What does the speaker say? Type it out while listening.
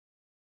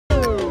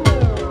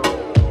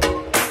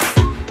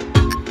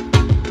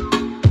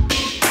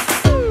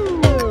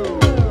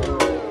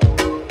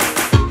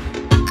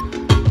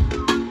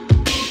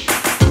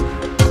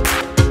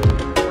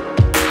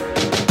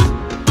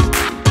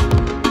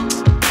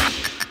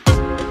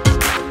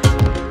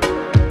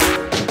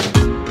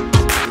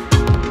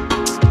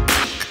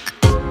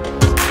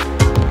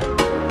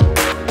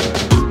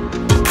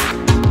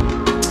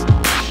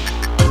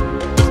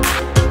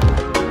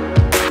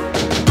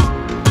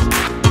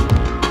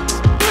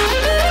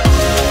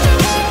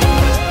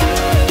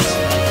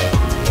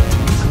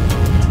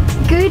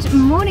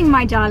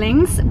my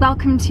darlings,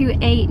 welcome to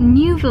a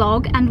new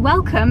vlog and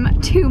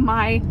welcome to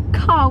my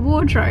car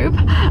wardrobe.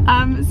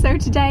 So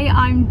today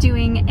I'm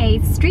doing a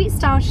street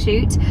style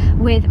shoot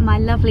with my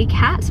lovely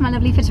Kat, my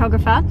lovely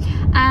photographer,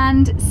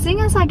 and seeing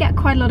as I get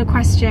quite a lot of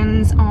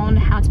questions on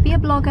how to be a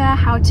blogger,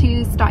 how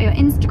to start your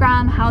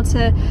Instagram, how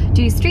to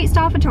do street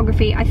style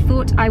photography, I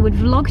thought I would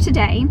vlog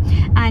today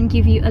and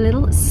give you a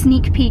little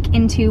sneak peek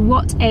into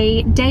what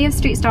a day of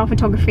street style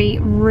photography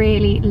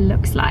really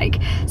looks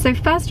like. So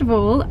first of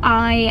all,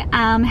 I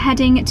am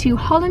heading to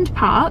Holland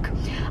Park.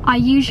 I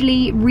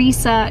usually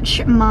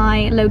research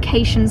my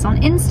locations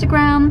on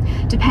Instagram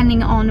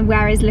depending on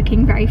where is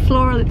looking very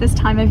floral at this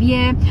time of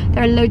year.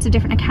 There are loads of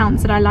different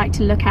accounts that I like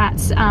to look at,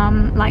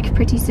 like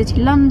Pretty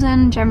City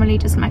London, generally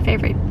just my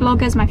favorite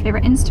bloggers, my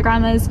favorite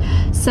Instagrammers.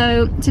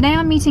 So today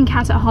I'm meeting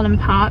Kat at Holland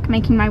Park,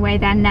 making my way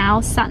there now.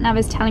 Satnav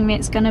is telling me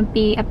it's going to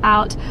be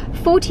about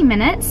 40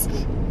 minutes.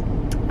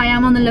 I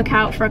am on the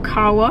lookout for a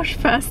car wash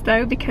first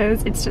though,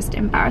 because it's just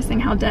embarrassing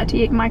how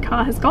dirty my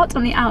car has got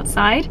on the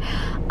outside.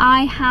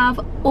 I have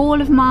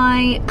all of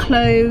my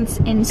clothes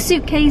in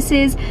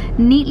suitcases,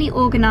 neatly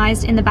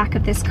organized in the back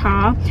of this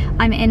car.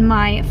 I'm in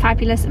my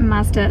fabulous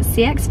Mazda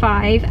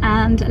CX-5,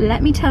 and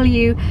let me tell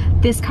you,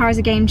 this car is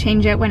a game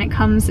changer when it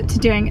comes to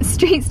doing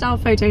street style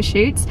photo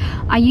shoots.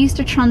 I used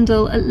to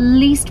trundle at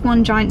least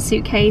one giant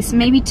suitcase,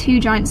 maybe two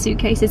giant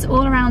suitcases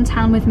all around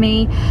town with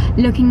me,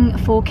 looking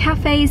for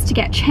cafes to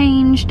get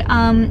changed,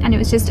 and it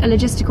was just a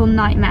logistical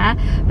nightmare.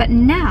 But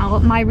now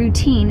my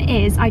routine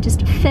is I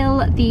just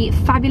fill the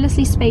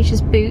fabulously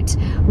spacious boot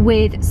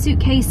with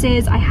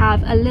suitcases. I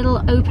have a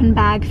little open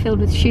bag filled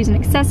with shoes and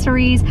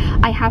accessories.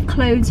 I have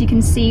clothes you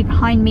can see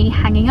behind me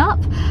hanging up.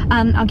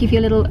 I'll give you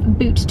a little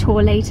boot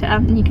tour later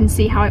and you can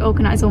see how I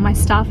organize all my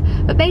stuff.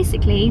 But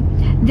basically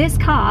this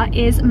car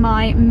is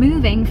my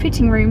moving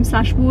fitting room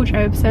slash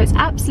wardrobe, so it's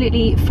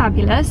absolutely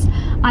fabulous.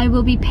 I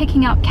will be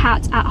picking up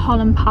Kat at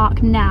Holland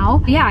Park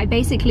now. Yeah, I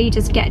basically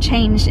just get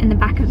changed in the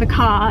back of the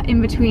car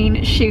in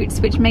between shoots,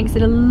 which makes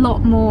it a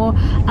lot more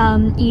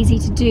easy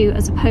to do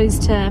as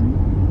opposed to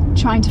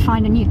trying to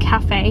find a new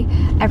cafe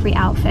every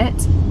outfit.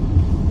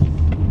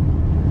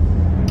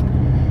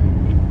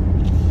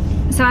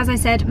 So as I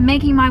said,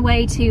 making my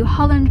way to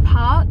Holland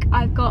Park.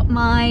 I've got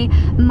my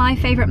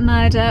Favorite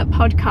Murder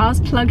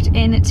podcast plugged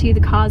into the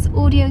car's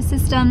audio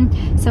system,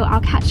 so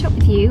I'll catch up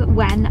with you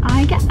when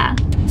I get there.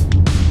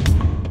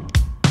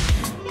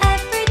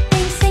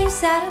 Everything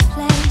seems out of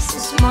place.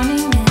 This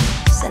morning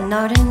is an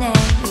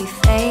ordinary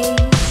phase.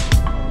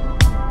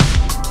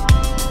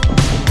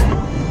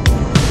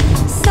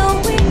 So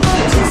we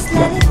won't just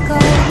let it go.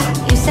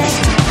 You say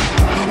hi,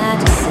 and I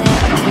just say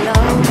hello.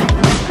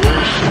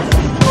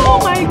 Oh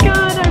my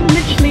god, I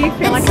literally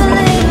feel like I'm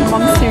living in a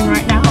monsoon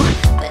right now.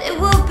 But it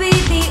will be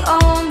the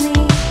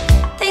only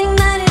thing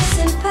that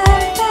isn't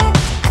perfect.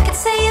 I could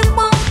say it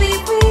won't be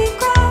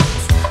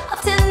regrets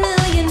of 10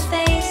 million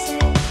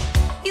faces.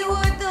 You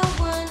were the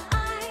one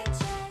I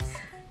just...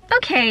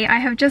 Okay, I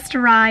have just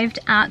arrived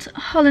at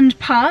Holland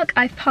Park.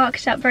 I've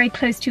parked up very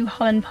close to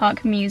Holland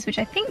Park Mews, which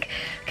I think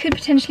could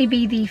potentially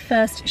be the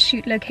first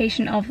shoot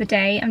location of the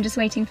day. I'm just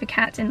waiting for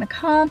Kat in the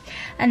car,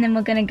 and then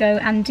we're gonna go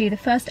and do the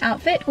first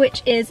outfit,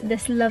 which is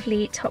this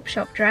lovely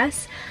Topshop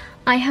dress.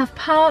 I have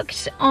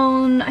parked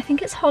on, I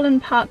think it's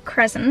Holland Park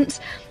Crescent.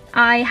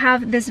 I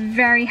have this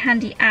very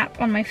handy app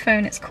on my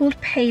phone. It's called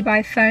Pay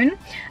by Phone,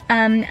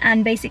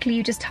 and basically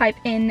you just type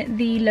in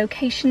the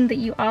location that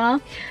you are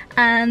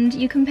and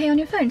you can pay on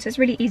your phone. So it's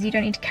really easy, you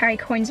don't need to carry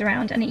coins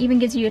around, and it even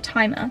gives you a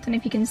timer. I don't know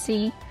if you can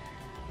see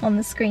on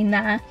the screen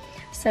there.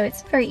 So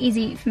it's very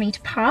easy for me to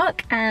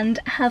park and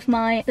have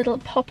my little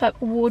pop-up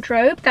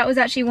wardrobe. That was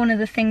actually one of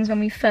the things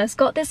when we first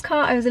got this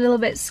car. I was a little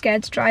bit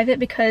scared to drive it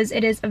because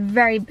it is a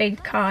very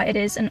big car. It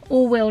is an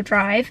all-wheel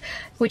drive,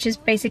 which is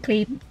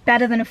basically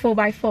better than a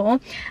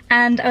 4x4.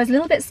 And I was a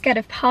little bit scared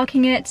of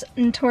parking it.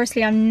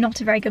 Notoriously, I'm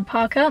not a very good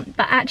parker,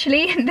 but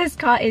actually this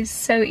car is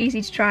so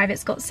easy to drive.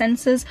 It's got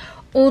sensors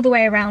all the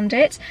way around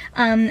it,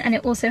 and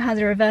it also has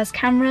a reverse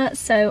camera,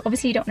 so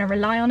obviously you don't want to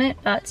rely on it,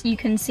 but you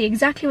can see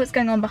exactly what's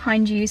going on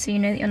behind you, so you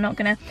know that you're not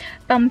going to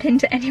bump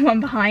into anyone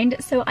behind.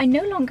 So I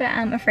no longer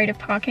am afraid of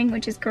parking,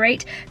 which is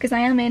great, because I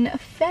am in a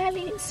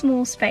fairly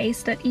small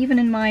space that even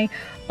in my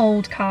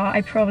old car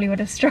I probably would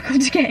have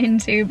struggled to get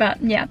into.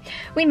 But yeah,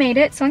 we made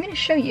it. So I'm going to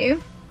show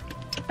you.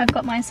 I've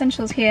got my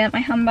essentials here, my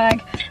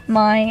handbag,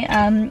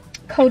 my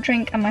cold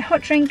drink and my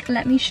hot drink.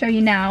 Let me show you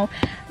now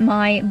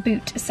my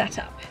boot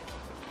setup.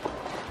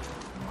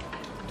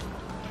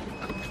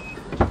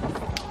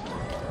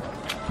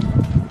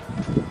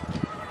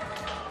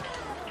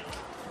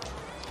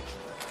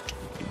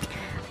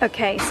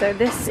 Okay, so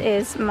this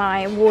is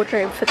my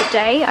wardrobe for the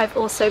day. I've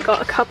also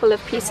got a couple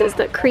of pieces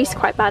that crease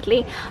quite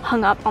badly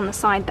hung up on the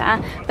side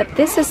there, but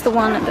this is the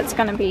one that's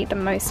going to be the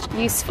most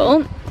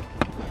useful.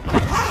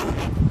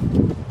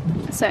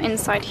 So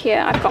inside here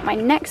I've got my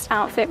next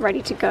outfit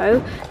ready to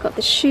go. Got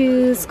the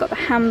shoes, got the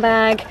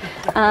handbag,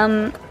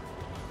 and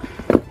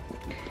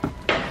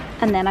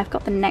then I've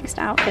got the next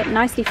outfit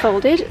nicely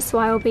folded, so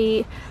I will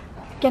be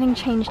getting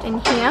changed in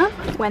here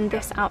when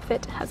this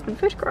outfit has been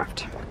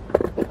photographed.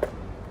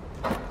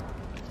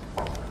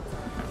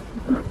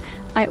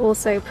 I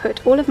also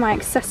put all of my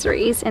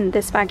accessories in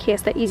this bag here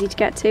so they're easy to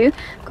get to.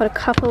 I've got a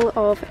couple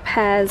of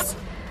pairs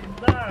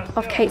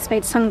of Kate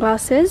Spade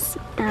sunglasses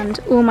and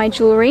all my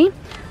jewellery.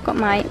 I've got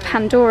my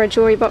Pandora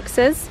jewellery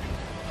boxes,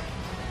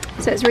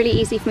 so it's really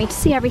easy for me to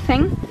see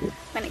everything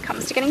when it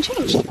comes to getting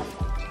changed.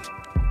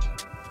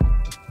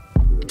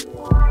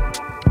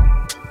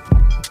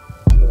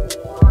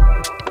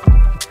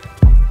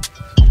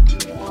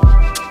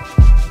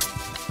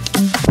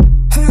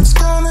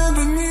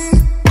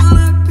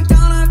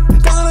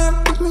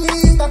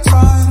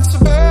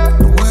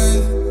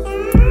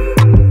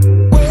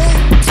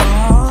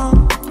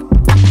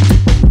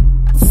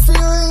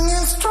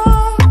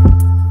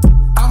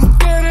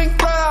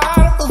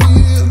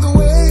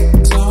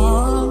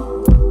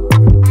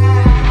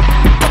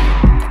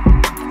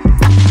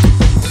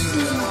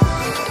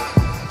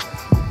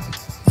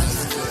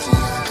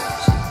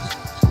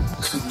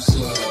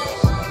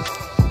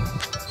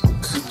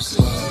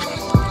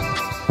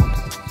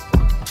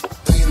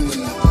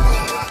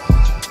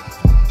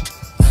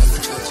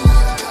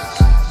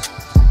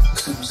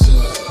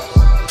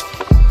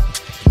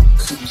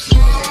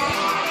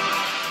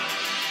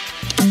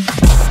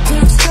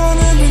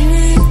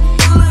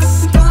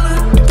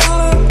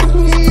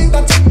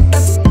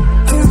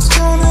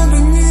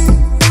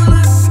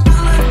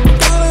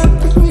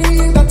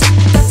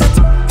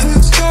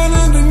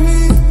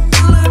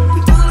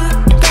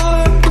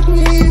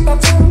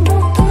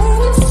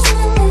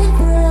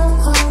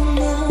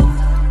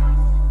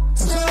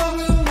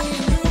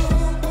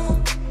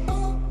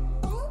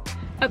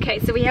 Okay,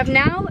 so we have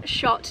now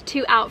shot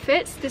 2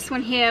 outfits. This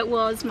one here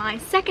was my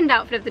second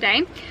outfit of the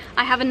day.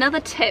 I have another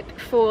tip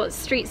for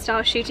street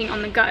style shooting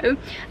on the go,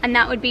 and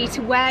that would be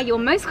to wear your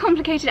most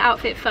complicated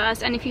outfit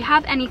first. And if you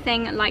have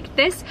anything like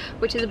this,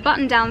 which is a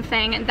button down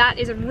thing, that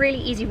is a really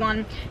easy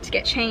one to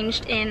get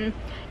changed in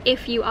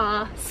if you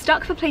are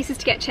stuck for places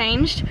to get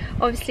changed.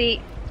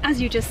 Obviously, as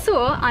you just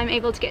saw, I'm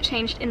able to get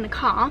changed in the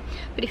car,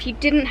 but if you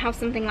didn't have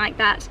something like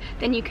that,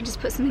 then you can just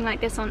put something like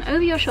this on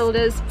over your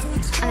shoulders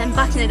and then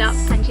button it up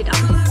and you're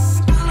done.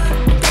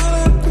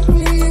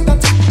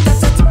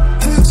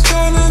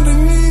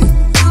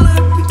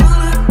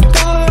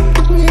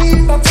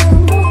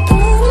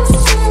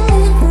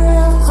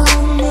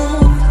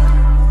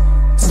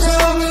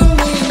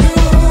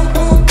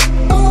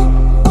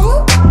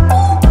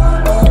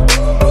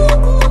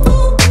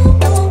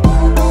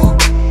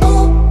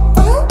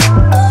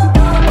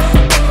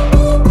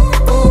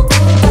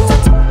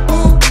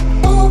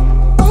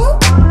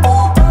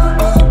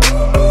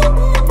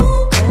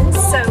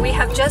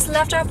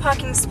 Left our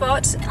parking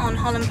spot on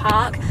Holland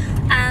Park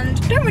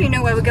and don't really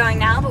know where we're going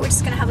now, but we're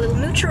just gonna have a little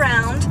mooch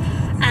around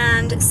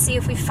and see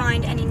if we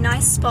find any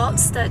nice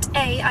spots that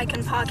A, I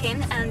can park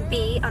in, and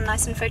B, are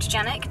nice and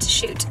photogenic to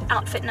shoot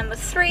outfit number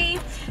 3.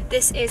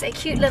 This is a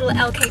cute little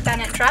L. Kate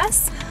Bennett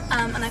dress,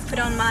 and I've put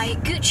on my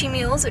Gucci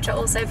mules, which are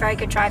also very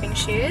good driving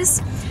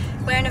shoes.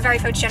 We're in a very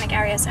photogenic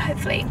area, so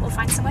hopefully we'll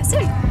find somewhere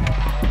soon.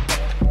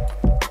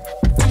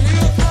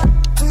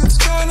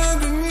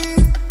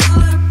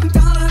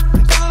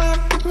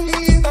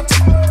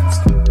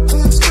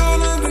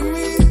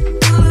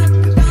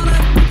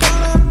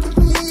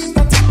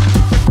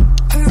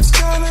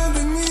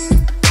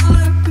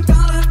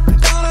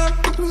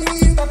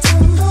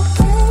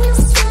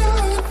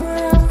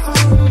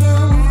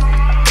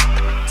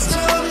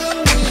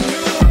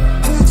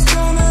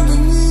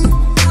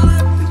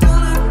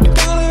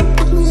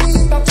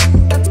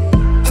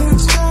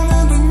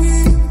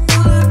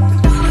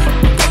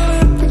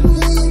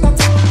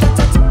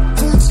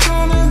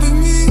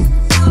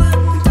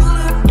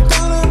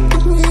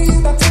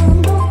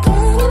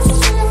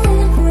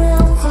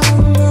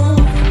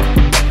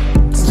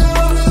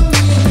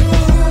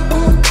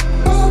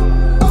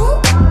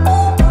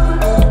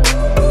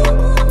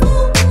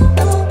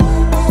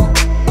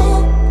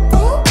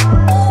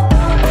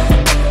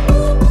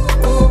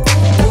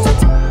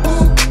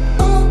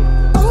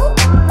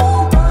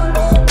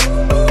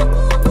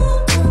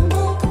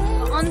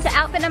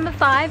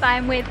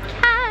 I'm with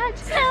Kat,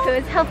 who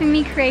is helping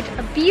me create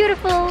a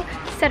beautiful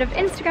set of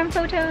Instagram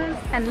photos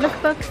and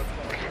lookbooks,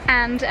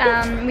 and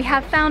we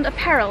have found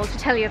apparel to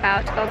tell you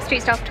about called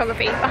Street Style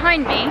Photography.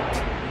 Behind me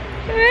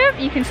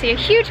you can see a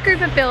huge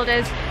group of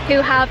builders who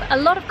have a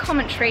lot of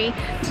commentary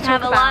to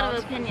talk about.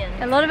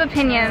 A lot of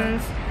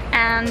opinions,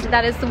 and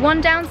that is the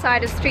one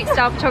downside of street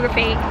style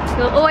photography.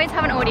 You'll always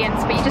have an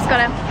audience, but you just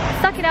gotta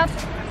suck it up,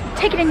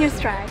 take it in your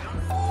stride.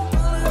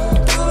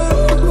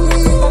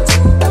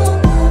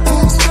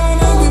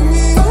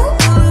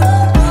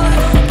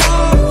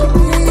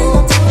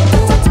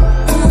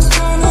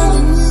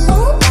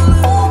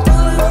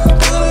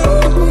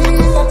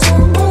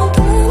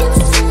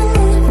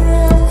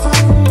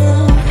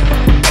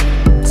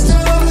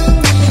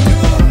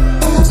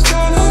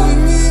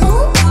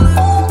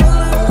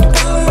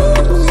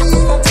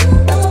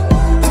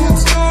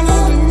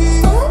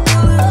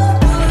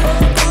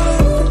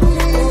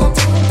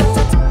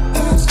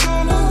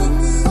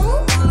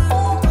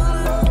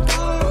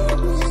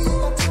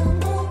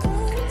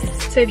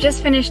 So I've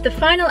just finished the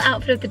final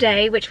outfit of the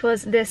day, which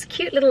was this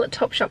cute little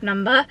Topshop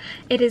number.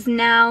 It is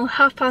now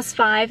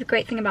 5:30. The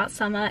great thing about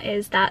summer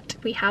is that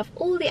we have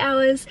all the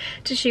hours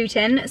to shoot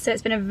in, so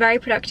it's been a very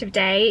productive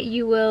day.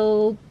 You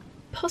will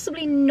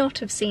possibly not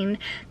have seen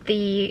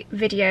the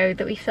video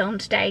that we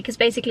filmed today, because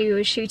basically we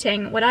were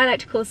shooting what I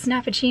like to call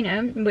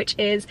snappuccino, which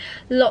is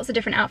lots of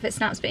different outfit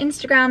snaps for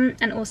Instagram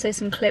and also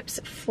some clips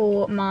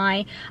for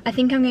my, I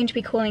think I'm going to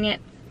be calling it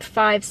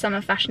 5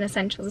 summer fashion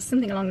essentials or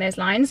something along those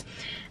lines.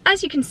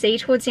 As you can see,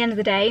 towards the end of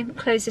the day,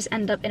 clothes just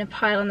end up in a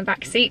pile on the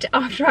back seat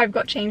after I've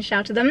got changed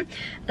out of them,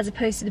 as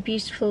opposed to the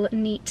beautiful,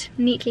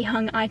 neatly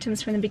hung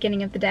items from the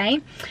beginning of the day.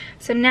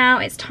 So now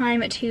it's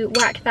time to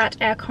whack that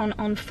aircon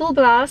on full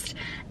blast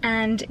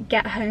and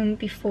get home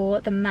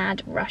before the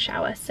mad rush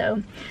hour.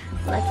 So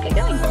let's get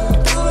going.